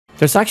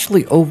There's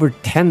actually over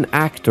 10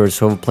 actors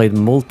who have played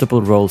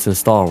multiple roles in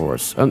Star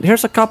Wars, and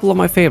here's a couple of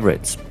my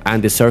favorites.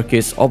 Andy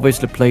Serkis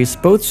obviously plays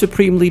both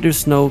Supreme Leader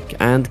Snoke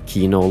and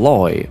Kino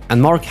Loy,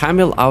 and Mark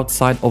Hamill,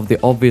 outside of the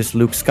obvious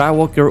Luke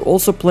Skywalker,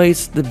 also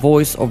plays the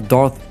voice of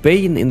Darth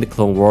Bane in the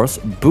Clone Wars,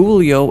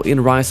 Boolio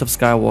in Rise of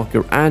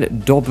Skywalker,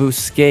 and Dobu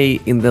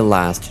Skay in The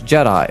Last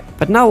Jedi.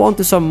 But now on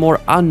to some more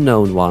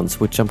unknown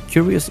ones, which I'm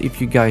curious if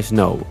you guys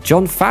know.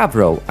 Jon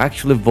Favreau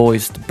actually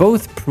voiced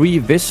both Pre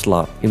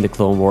Vizsla in the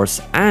Clone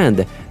Wars and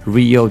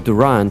Rio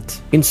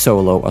Durant in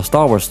Solo, A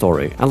Star Wars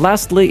Story. And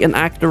lastly, an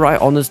actor I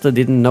honestly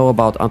didn't know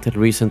about until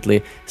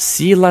recently,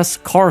 Silas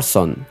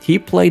Carson. He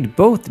played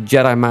both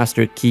Jedi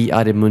Master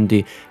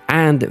Ki-Adi-Mundi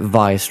and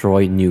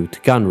Viceroy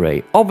Newt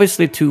Gunray.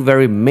 Obviously two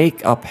very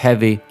makeup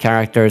heavy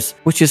characters,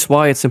 which is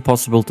why it's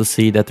impossible to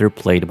see that they're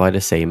played by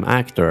the same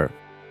actor.